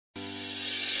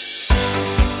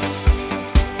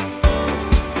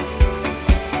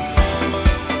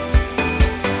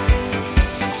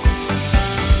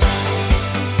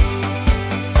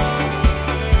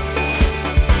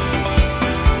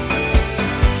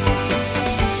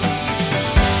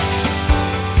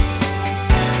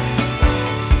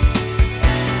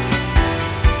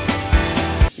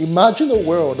Imagine a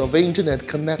world of internet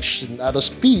connection at a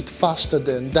speed faster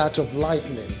than that of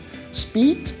lightning.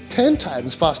 Speed 10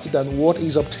 times faster than what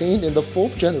is obtained in the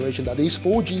 4th generation, that is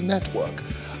 4G network.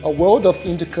 A world of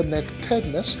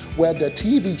interconnectedness where the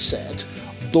TV set,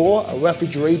 door,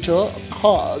 refrigerator,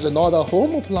 cars and other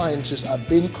home appliances are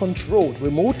being controlled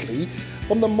remotely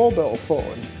from the mobile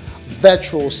phone.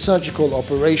 Virtual surgical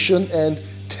operation and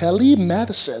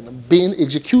telemedicine being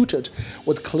executed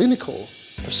with clinical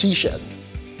precision.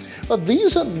 But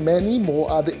these and many more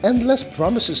are the endless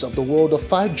promises of the world of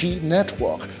 5G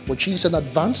network, which is an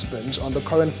advancement on the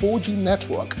current 4G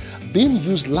network being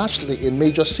used largely in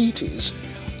major cities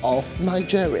of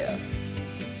Nigeria.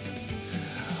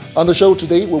 On the show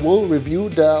today, we will review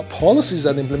the policies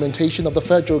and implementation of the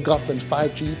federal government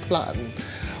 5G plan.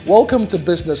 Welcome to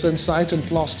Business Insight and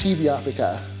Plus TV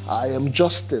Africa. I am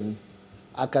Justin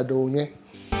Akadonye.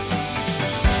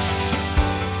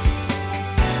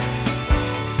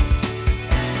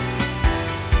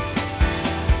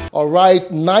 Alright,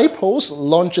 NIPOS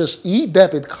launches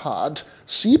e-debit card,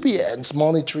 CBN's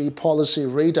monetary policy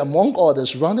rate, among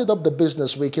others, rounded up the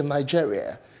business week in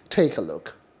Nigeria. Take a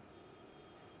look.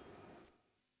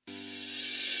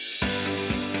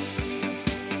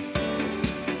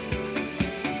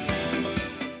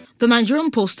 The Nigerian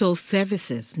Postal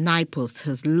Services, NIPOS,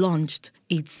 has launched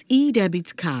its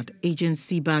e-debit card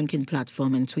agency banking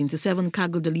platform and 27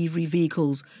 cargo delivery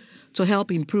vehicles to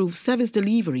help improve service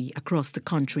delivery across the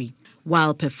country.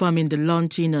 While performing the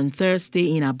launching on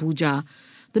Thursday in Abuja,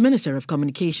 the Minister of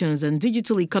Communications and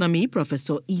Digital Economy,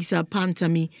 Professor Isa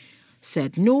Pantami,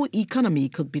 said no economy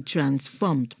could be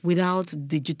transformed without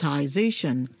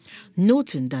digitization,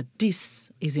 noting that this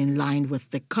is in line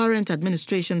with the current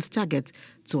administration's target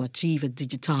to achieve a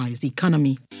digitized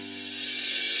economy.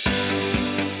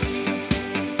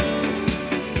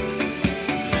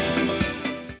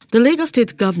 The Lagos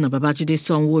State Governor Babajide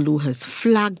Sanwo-Olu has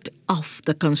flagged off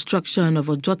the construction of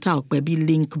Ojota-Okpebi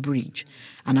Link Bridge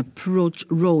and approach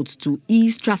roads to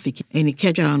ease traffic in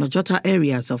Ikeja and Ojota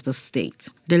areas of the state.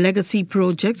 The legacy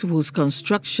project, whose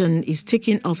construction is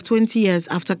taking off 20 years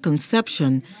after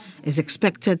conception, is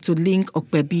expected to link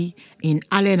Okpebi in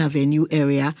Allen Avenue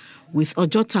area with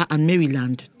Ojota and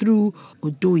Maryland through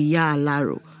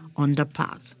Odoiya-Alaro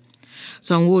underpass.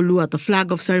 Sanwo-Olu at the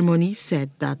flag-off ceremony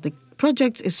said that the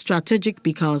project is strategic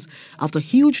because of the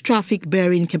huge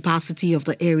traffic-bearing capacity of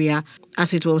the area,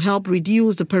 as it will help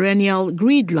reduce the perennial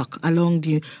gridlock along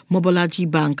the Mobolaji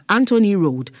Bank Anthony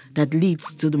Road that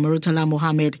leads to the Murtala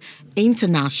Mohammed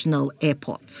International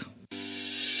Airport.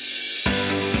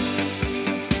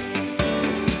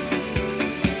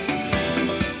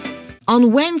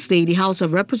 On Wednesday, the House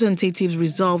of Representatives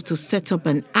resolved to set up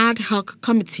an ad hoc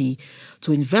committee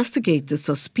to investigate the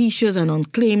suspicious and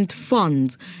unclaimed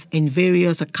funds in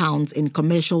various accounts in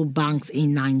commercial banks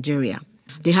in Nigeria.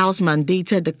 The House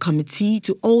mandated the committee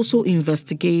to also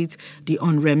investigate the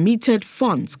unremitted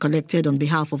funds collected on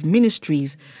behalf of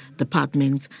ministries,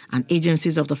 departments, and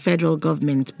agencies of the federal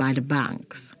government by the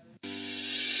banks.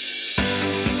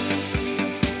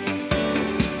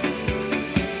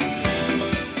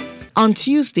 On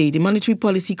Tuesday, the Monetary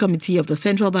Policy Committee of the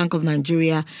Central Bank of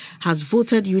Nigeria has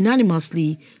voted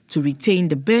unanimously to retain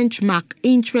the benchmark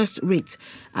interest rate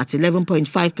at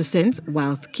 11.5%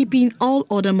 whilst keeping all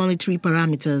other monetary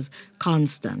parameters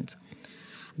constant.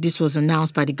 This was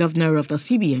announced by the Governor of the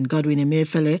CBN, Godwin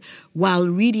Emefiele, while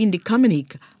reading the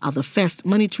communique of the first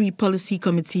Monetary Policy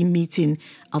Committee meeting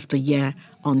of the year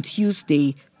on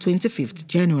Tuesday, 25th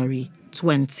January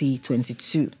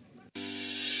 2022.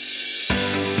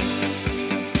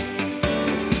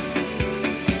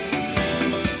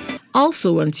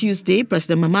 Also on Tuesday,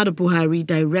 President Muhammadu Buhari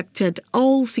directed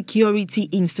all security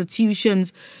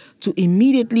institutions to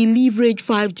immediately leverage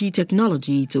 5G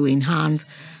technology to enhance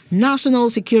national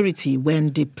security when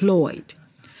deployed.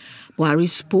 Buhari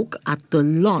spoke at the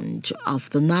launch of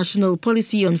the National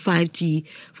Policy on 5G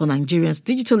for Nigeria's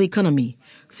digital economy,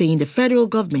 saying the federal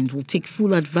government will take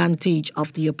full advantage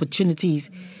of the opportunities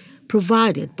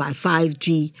provided by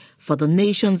 5G for the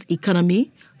nation's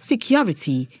economy,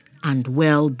 security, and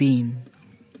well-being.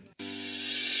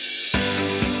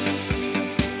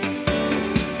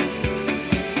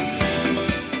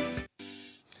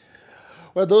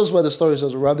 Well, those were the stories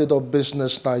that rounded up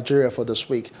Business Nigeria for this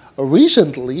week.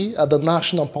 Recently, the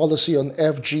National Policy on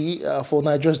 5G for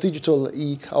Nigeria's digital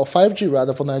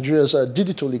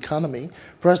economy,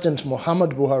 President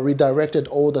Muhammadu Buhari directed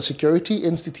all the security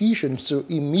institutions to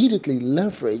immediately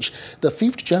leverage the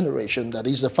 5th generation, that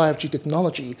is the 5G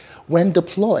technology, when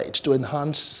deployed to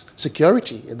enhance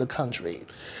security in the country.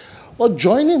 Well,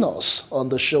 joining us on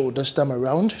the show this time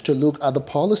around to look at the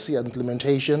policy and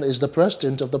implementation is the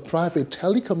president of the Private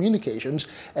Telecommunications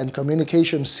and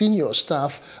Communication Senior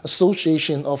Staff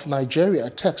Association of Nigeria,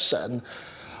 PTECSSAN,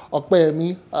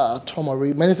 Opeyemi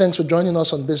Tomori. Many thanks for joining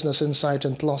us on Business Insight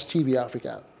and Plus TV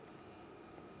Africa.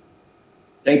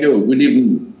 Thank you. Good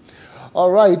evening.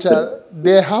 All right.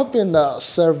 There have been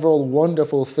several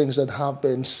wonderful things that have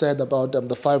been said about the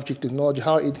 5G technology,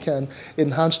 how it can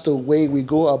enhance the way we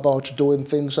go about doing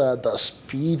things, the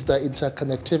speed, the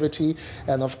interconnectivity,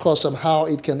 and of course how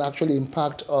it can actually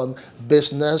impact on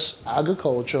business,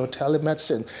 agriculture,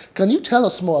 telemedicine. Can you tell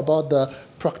us more about the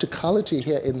practicality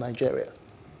here in Nigeria?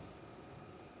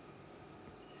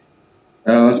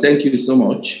 Thank you so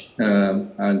much,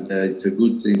 and it's a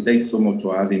good thing. Thanks so much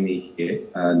for having me here.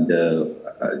 And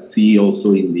I see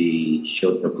also in the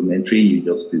short documentary you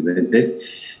just presented,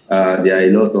 there are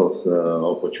a lot of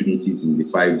opportunities in the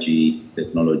 5G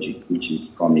technology which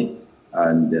is coming.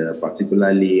 And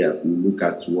particularly if we look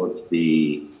at what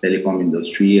the telecom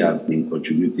industry have been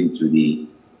contributing to the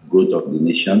growth of the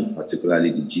nation,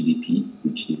 particularly the GDP,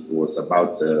 which was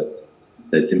about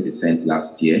 13%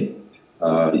 last year.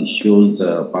 It shows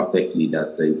perfectly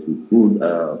that if we could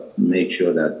make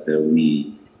sure that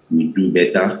we do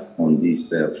better on this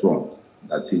front,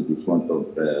 that is the front of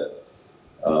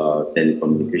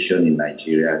telecommunication in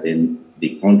Nigeria, then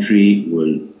the country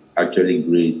will actually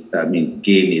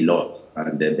gain a lot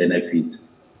and benefit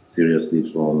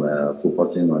seriously from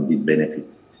focusing on these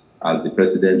benefits. As the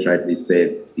president rightly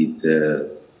said, it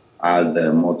has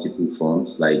multiple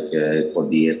fronts, like for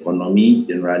the economy,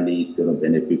 generally it's going to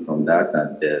benefit from that,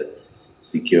 and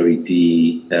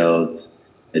security, health,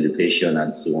 education,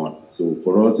 and so on. So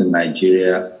for us in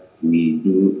Nigeria, we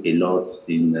do a lot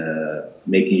in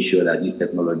making sure that these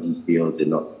technologies pay us a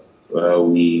lot.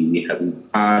 We have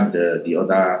had the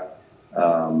other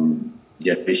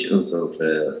generations of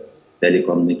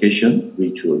telecommunication,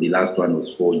 which the last one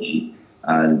was 4G.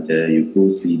 And you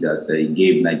could see that it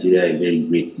gave Nigeria a very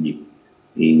great leap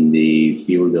in the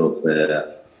field of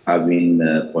having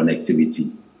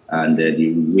connectivity. And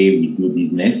the way we do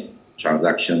business,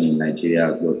 transaction in Nigeria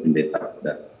has gotten better for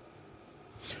that.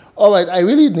 All right, I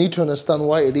really need to understand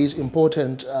why it is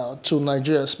important to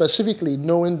Nigeria, specifically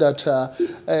knowing that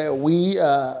we,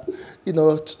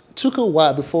 took a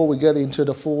while before we get into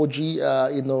the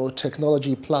 4G,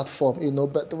 technology platform,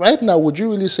 But right now, would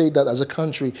you really say that as a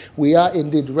country, we are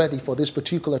indeed ready for this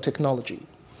particular technology?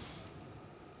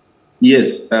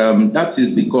 Yes, that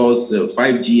is because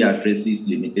 5G addresses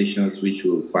limitations which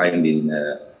we'll find in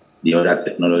the other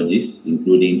technologies,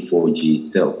 including 4G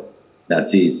itself.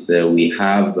 That is, we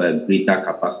have greater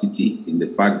capacity in the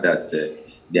fact that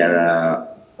there are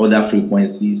other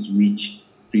frequencies which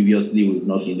previously we've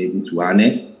not been able to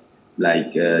harness,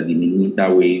 like the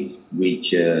millimeter wave,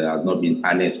 which has not been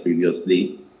harnessed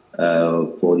previously.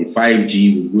 For the 5G,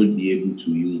 we will be able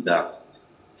to use that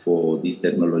for this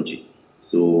technology.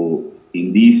 So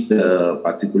in these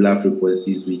particular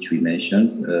frequencies which we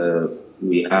mentioned,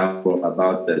 we have from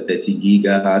about 30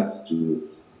 gigahertz to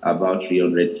about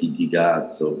 300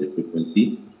 gigahertz of the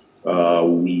frequency.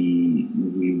 We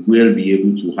will be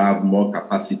able to have more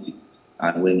capacity.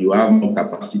 And when you have more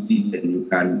capacity, then you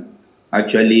can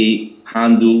actually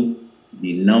handle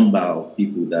the number of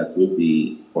people that will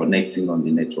be connecting on the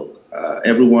network.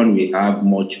 Everyone will have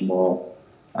much more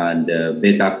and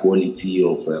better quality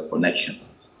of connection.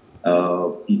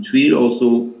 It will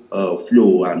also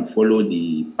flow and follow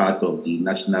the path of the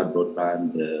National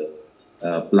Broadband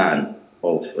Plan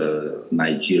of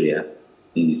Nigeria,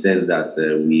 in the sense that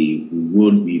we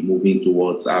will be moving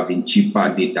towards having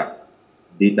cheaper data.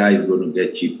 Data is going to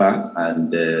get cheaper,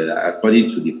 and according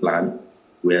to the plan,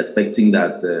 we're expecting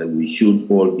that we should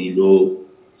fall below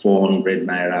 400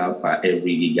 naira per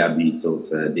every gigabit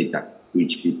of data,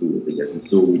 which people will be getting.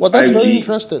 So with that's 5G, very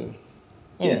interesting.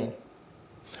 Yeah.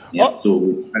 Yeah. So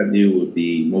with 5G, we'll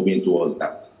be moving towards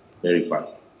that very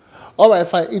fast. All right,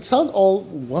 fine. It sounds all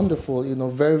wonderful,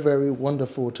 very, very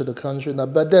wonderful to the country now.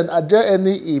 But then, are there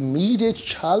any immediate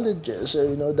challenges,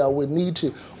 that we need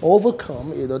to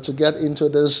overcome, to get into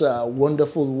this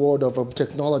wonderful world of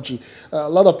technology? A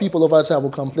lot of people over time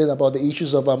will complain about the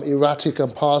issues of erratic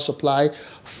power supply,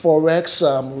 forex,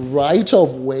 right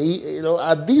of way.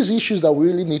 Are these issues that we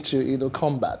really need to,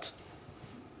 combat?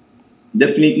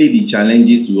 Definitely, the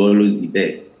challenges will always be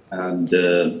there, and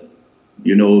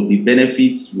the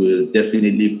benefits will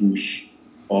definitely push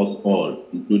us all,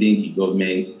 including the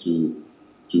government,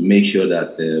 to make sure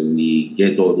that we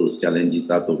get all those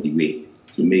challenges out of the way,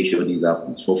 to make sure this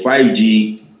happens. For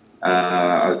 5G,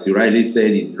 as you rightly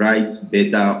said, it rides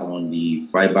better on the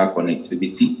fiber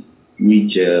connectivity,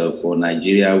 which for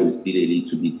Nigeria we're still a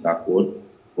little bit backward,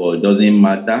 but it doesn't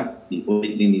matter. The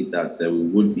only thing is that we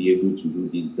would be able to do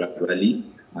this gradually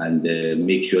and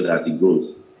make sure that it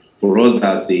grows. For us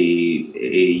as a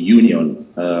union,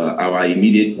 our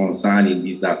immediate concern in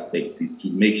this aspect is to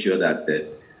make sure that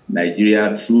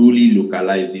Nigeria truly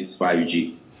localizes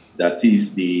 5G. That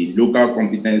is, the local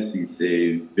competence is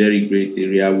a very great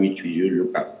area which we should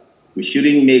look at. We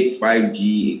shouldn't make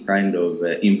 5G a kind of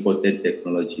imported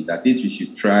technology. That is, we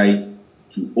should try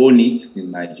to own it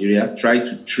in Nigeria, try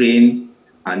to train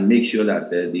and make sure that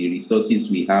the resources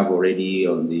we have already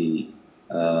on the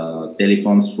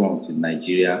telecoms front in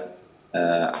Nigeria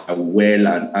are well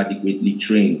and adequately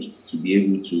trained to be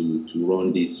able to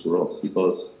run this for us,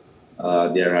 because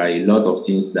there are a lot of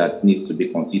things that needs to be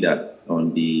considered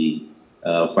on the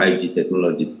 5G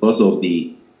technology because of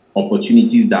the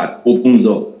opportunities that opens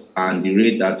up and the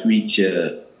rate at which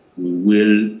we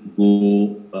will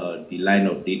go the line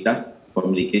of data.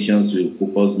 Communications will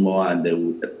focus more, and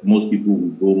most people will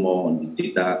go more on the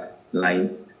data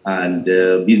line, and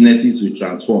businesses will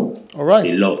transform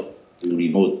a lot to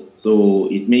remote. So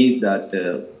it means that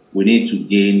we need to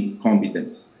gain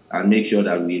competence and make sure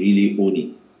that we really own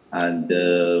it. And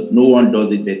no one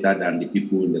does it better than the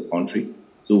people in the country.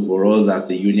 So for us as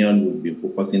a union, we'll be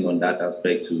focusing on that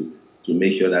aspect to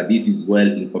make sure that this is well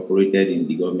incorporated in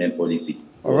the government policy.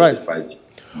 All right.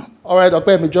 All right,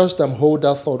 Opeyemi, just hold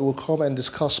that thought. We'll come and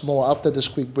discuss more after this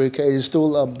quick break. It is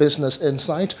still Business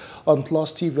Insight on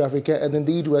Plus TV Africa, and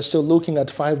indeed we're still looking at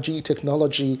 5G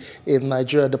technology in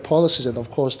Nigeria, the policies and of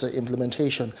course the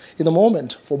implementation. In a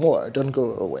moment, for more, don't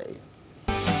go away.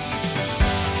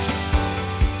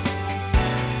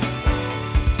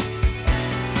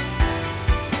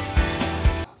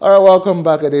 All right, welcome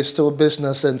back. It is still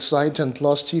Business Insight and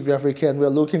Plus TV Africa, and we're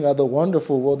looking at the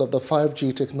wonderful world of the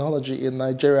 5G technology in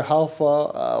Nigeria, how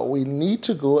far we need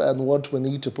to go and what we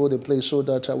need to put in place so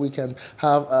that we can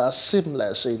have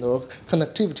seamless,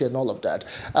 connectivity and all of that.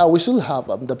 We still have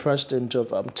the president of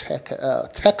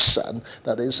PTECSSAN,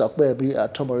 that is Opeyemi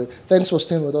Tomori. Thanks for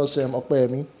staying with us,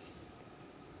 Opeyemi.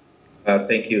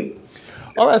 Thank you.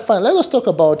 All right, fine. Let us talk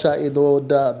about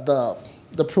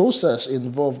the process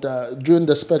involved during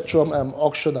the spectrum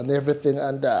auction and everything,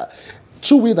 and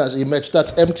two winners emerged.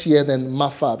 That's MTN and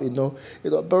MAFAB.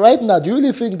 But right now, do you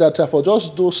really think that for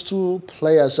just those two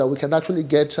players, we can actually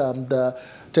get the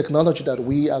technology that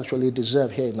we actually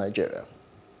deserve here in Nigeria?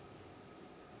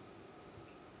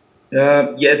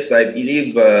 Yes, I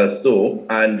believe so,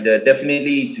 and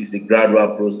definitely it is a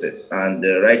gradual process. And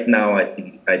right now, I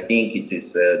think it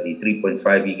is the 3.5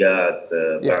 gigahertz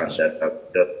band that have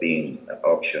just been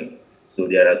auctioned. So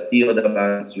there are still other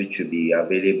bands which will be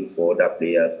available for other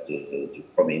players to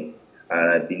come in, and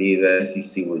I believe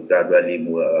NCC will gradually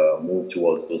move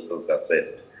towards those ones as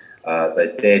well. As I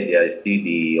said, there is still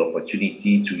the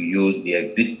opportunity to use the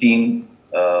existing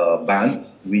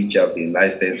bands which have been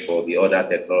licensed for the other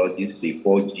technologies, the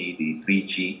 4G, the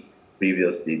 3G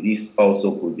previously. This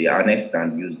also could be harnessed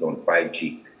and used on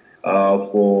 5G.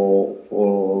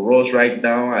 For us right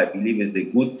now, I believe it's a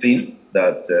good thing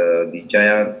that the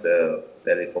giant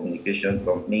telecommunications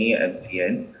company,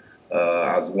 MTN,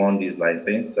 has won this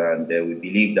license, and we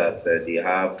believe that they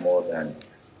have more than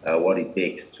what it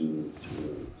takes to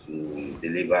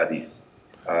deliver this.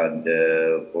 And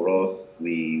for us,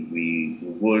 we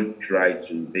will try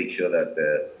to make sure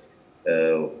that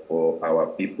for our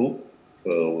people,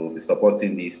 we'll be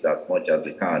supporting this as much as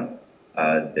we can,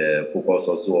 and focus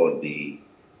also on the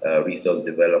resource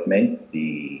development,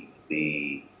 the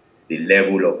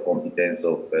level of competence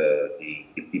of the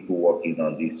people working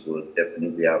on this will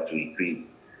definitely have to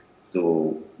increase.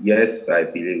 So yes,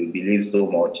 we believe so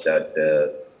much that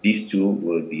these two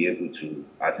will be able to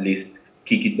at least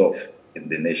kick it off in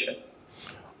the nation.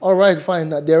 All right,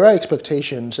 fine. There are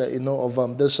expectations, of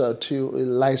these two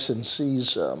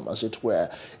licensees, as it were.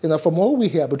 From what we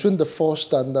hear, between the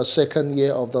first and the second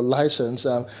year of the license,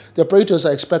 the operators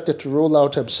are expected to roll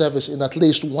out service in at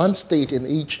least one state in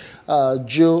each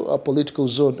geopolitical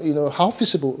zone. How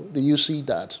feasible do you see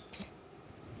that?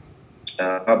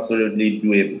 Absolutely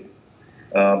doable.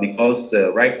 Because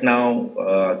right now,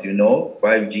 as you know,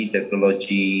 5G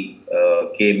technology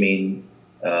came in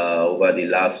over the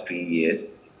last 3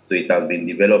 years. So it has been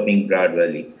developing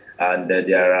gradually. And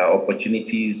there are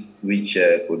opportunities which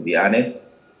could be harnessed.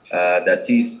 That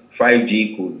is,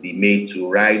 5G could be made to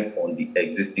ride on the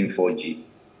existing 4G.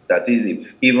 That is,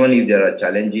 even if there are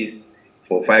challenges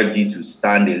for 5G to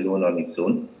stand alone on its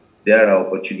own, there are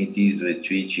opportunities with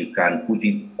which you can put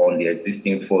it on the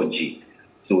existing 4G.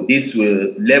 So this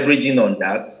will, leveraging on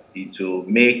that, it will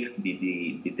make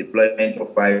the deployment of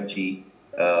 5G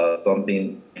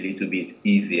something a little bit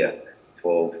easier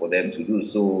for them to do.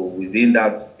 So within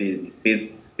that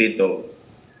space of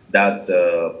that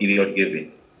period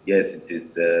given, yes, it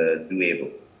is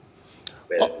doable.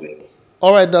 Well doable.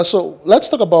 All right, now so let's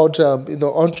talk about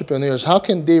entrepreneurs. How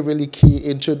can they really key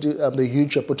into the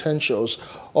huge potentials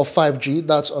of 5G?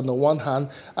 That's on the one hand,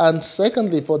 and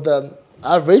secondly, for the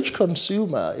average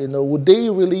consumer, would they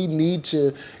really need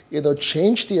to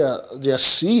change their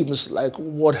SIMs like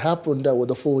what happened with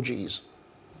the 4Gs?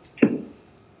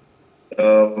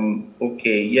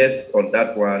 Okay, yes, on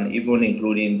that one, even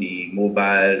including the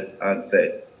mobile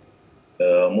handsets.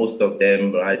 Most of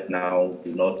them right now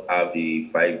do not have the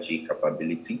 5G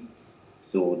capability.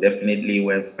 So definitely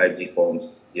when 5G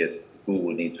comes, yes, people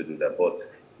will need to do that. But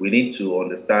we need to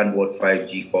understand what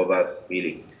 5G covers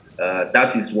really.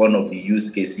 That is one of the use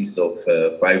cases of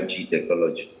 5G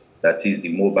technology. That is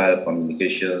the mobile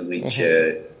communication, which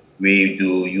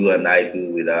you and I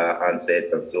do with our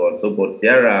handset and so on. So, but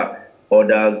there are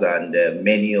others and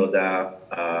many other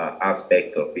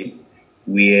aspects of it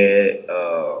where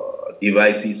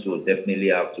devices will definitely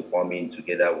have to come in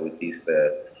together with this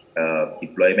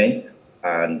deployment.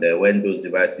 And when those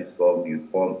devices come, you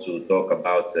come to talk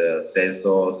about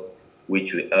sensors,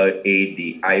 which will aid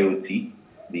the IoT,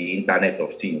 the Internet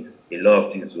of Things. A lot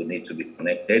of things will need to be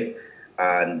connected.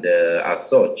 And as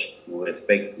such, we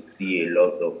expect to see a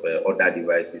lot of other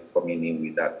devices coming in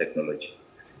with that technology.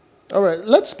 All right,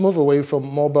 let's move away from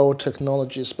mobile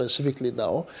technology specifically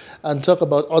now and talk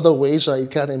about other ways that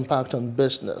it can impact on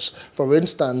business. For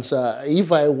instance,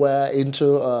 if I were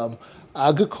into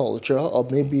agriculture or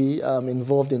maybe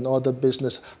involved in other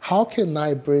business, how can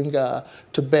I bring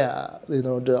to bear,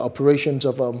 the operations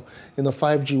of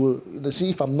 5G? To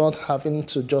see if I'm not having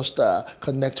to just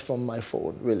connect from my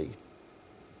phone, really.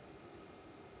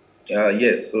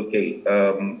 Yes, okay.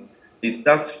 It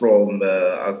starts from,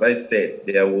 as I said,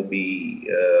 there will be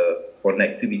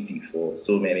connectivity for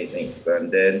so many things,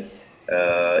 and then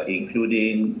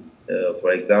including, for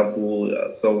example,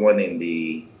 someone in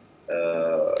the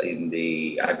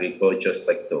agriculture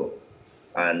sector,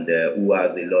 and who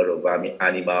has a lot of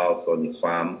animals on his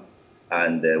farm,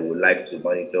 and would like to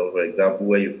monitor, for example,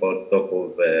 where you talk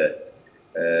of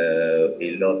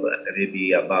a lot,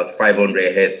 maybe about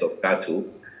 500 heads of cattle.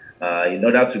 In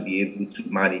order to be able to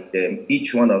manage them,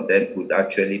 each one of them could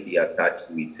actually be attached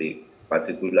with a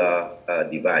particular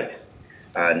device.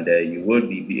 And you will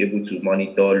be able to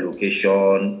monitor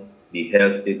location, the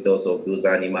health status of those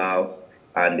animals,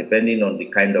 and depending on the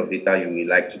kind of data you would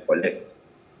like to collect,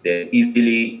 then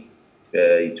easily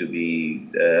it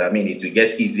will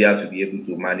get easier to be able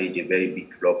to manage a very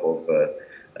big flock of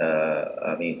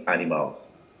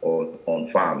animals on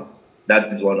farms.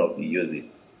 That is one of the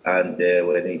uses. And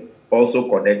when it also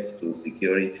connects to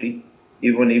security,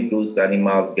 even if those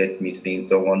animals get missing,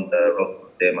 someone runs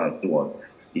them and so on,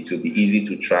 it will be easy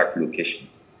to track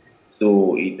locations.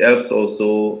 So it helps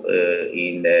also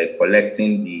in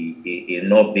collecting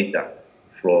enough data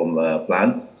from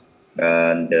plants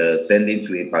and sending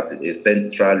to a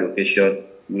central location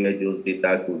where those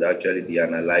data could actually be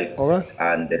analyzed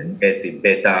and get a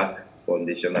better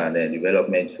condition and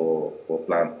development for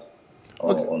plants.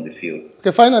 On the field.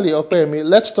 Okay, finally, Opeyemi,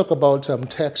 let's talk about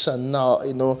PTECSSAN now.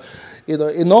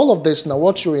 In all of this now,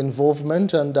 what's your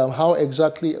involvement and what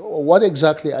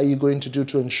exactly are you going to do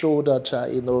to ensure that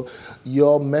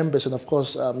your members and of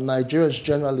course Nigerians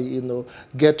generally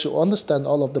get to understand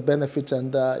all of the benefits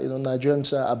and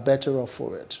Nigerians are better off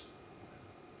for it?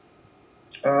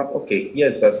 Okay,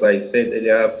 yes, as I said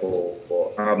earlier, for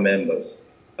our members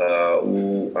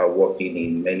who are working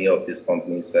in many of these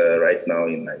companies right now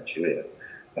in Nigeria,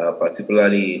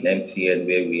 particularly in MTN,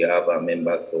 where we have our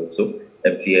members also.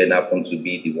 MTN happened to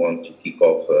be the ones to kick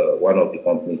off, one of the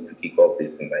companies to kick off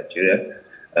this in Nigeria.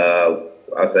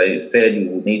 As I said, we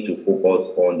will need to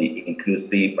focus on the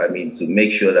inclusive, to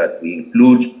make sure that we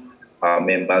include our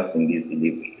members in this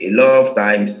delivery. A lot of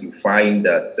times you find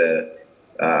that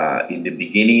in the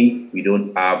beginning, we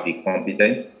don't have the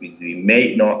competence. We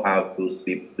may not have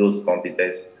those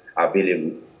competence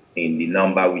available in the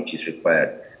number which is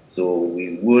required. So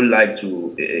we would like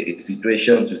to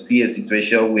see a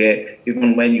situation where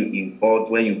even when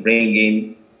you bring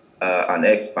in an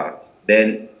expert,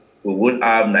 then we would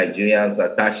have Nigerians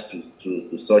attached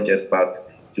to such experts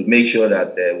to make sure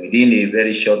that within a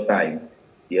very short time,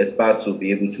 the experts will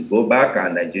be able to go back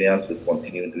and Nigerians will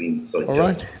continue doing such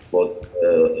job. But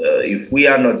if we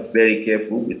are not very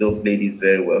careful, we don't play this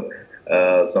very well,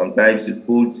 sometimes you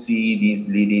could see this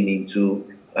leading into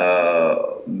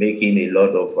making a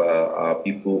lot of our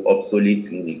people obsolete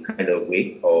in a kind of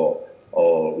way or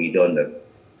redundant.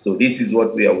 So this is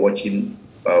what we are watching.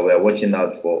 We are watching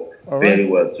out for very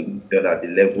well to ensure that the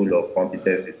level of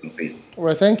competence is increased.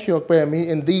 Well, thank you, Opeyemi.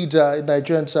 Indeed,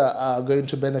 Nigerians are going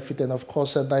to benefit, and of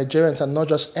course, Nigerians are not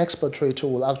just expatriates who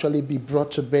will actually be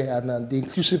brought to bear, and the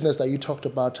inclusiveness that you talked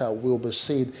about will be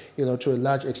seen, to a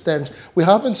large extent. We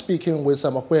have been speaking with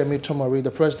Opeyemi Tomori, the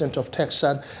president of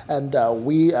PTECSSAN, and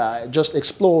we just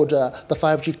explored the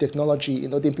 5G technology,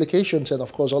 the implications, and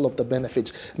of course, all of the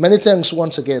benefits. Many thanks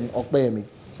once again, Opeyemi.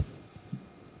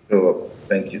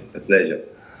 Thank you. It's a pleasure.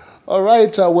 All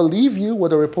right, we'll leave you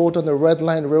with a report on the Red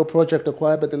Line Rail project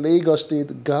acquired by the Lagos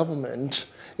State government.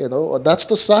 That's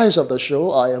the size of the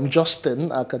show. I am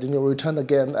Justin. I'll continue to return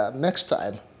again next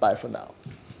time. Bye for now.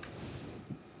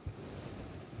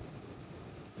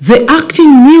 The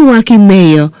acting Milwaukee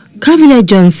mayor, Kavile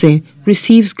Johnson,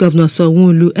 receives Governor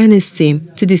Sanwo-Olu and his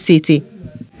team to the city.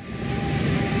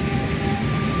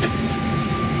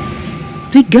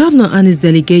 The governor and his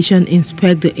delegation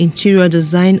inspect the interior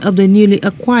design of the newly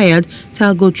acquired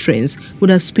Talgo trains with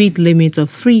a speed limit of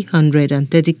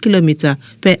 330 km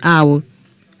per hour.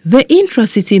 The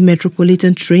intra-city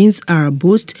metropolitan trains are a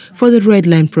boost for the Red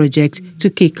Line project to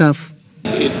kick off.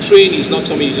 A train is not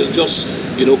something you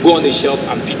just go on the shelf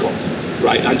and pick up,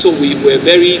 right? And so we've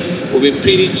been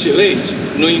pretty challenged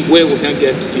knowing where we can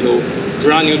get,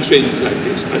 brand new trains like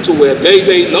this. And so we're very,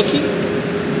 very lucky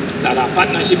that our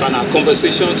partnership and our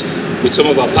conversations with some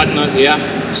of our partners here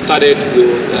started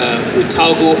with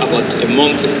Talgo about a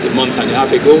month and a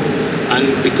half ago, and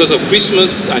because of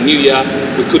Christmas and New Year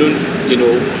we couldn't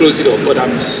close it up. But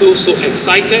I'm so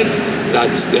excited that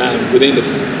within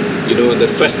the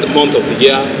first month of the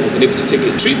year we've been able to take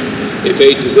a trip, a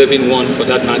very deserving one for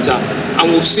that matter,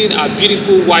 and we've seen our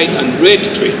beautiful white and red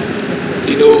train.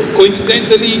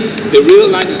 Coincidentally, the rail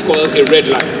line is called a red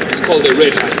line. It's called a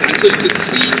red line. And so you can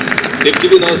see they've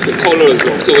given us the color as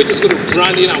well. So we're just going to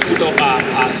brand it and put up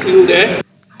our seal there.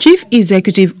 Chief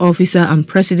Executive Officer and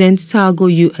President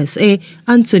Talgo USA,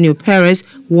 Antonio Perez,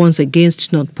 warns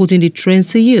against not putting the trains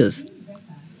to use.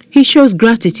 He shows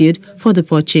gratitude for the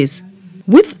purchase.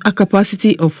 With a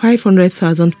capacity of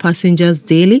 500,000 passengers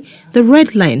daily, the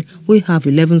Red Line will have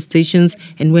 11 stations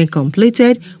and when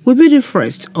completed, will be the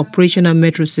first operational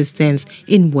metro systems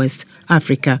in West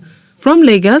Africa. From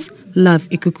Lagos, Love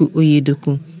Ikuku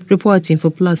Oyedoku, reporting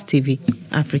for Plus TV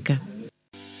Africa.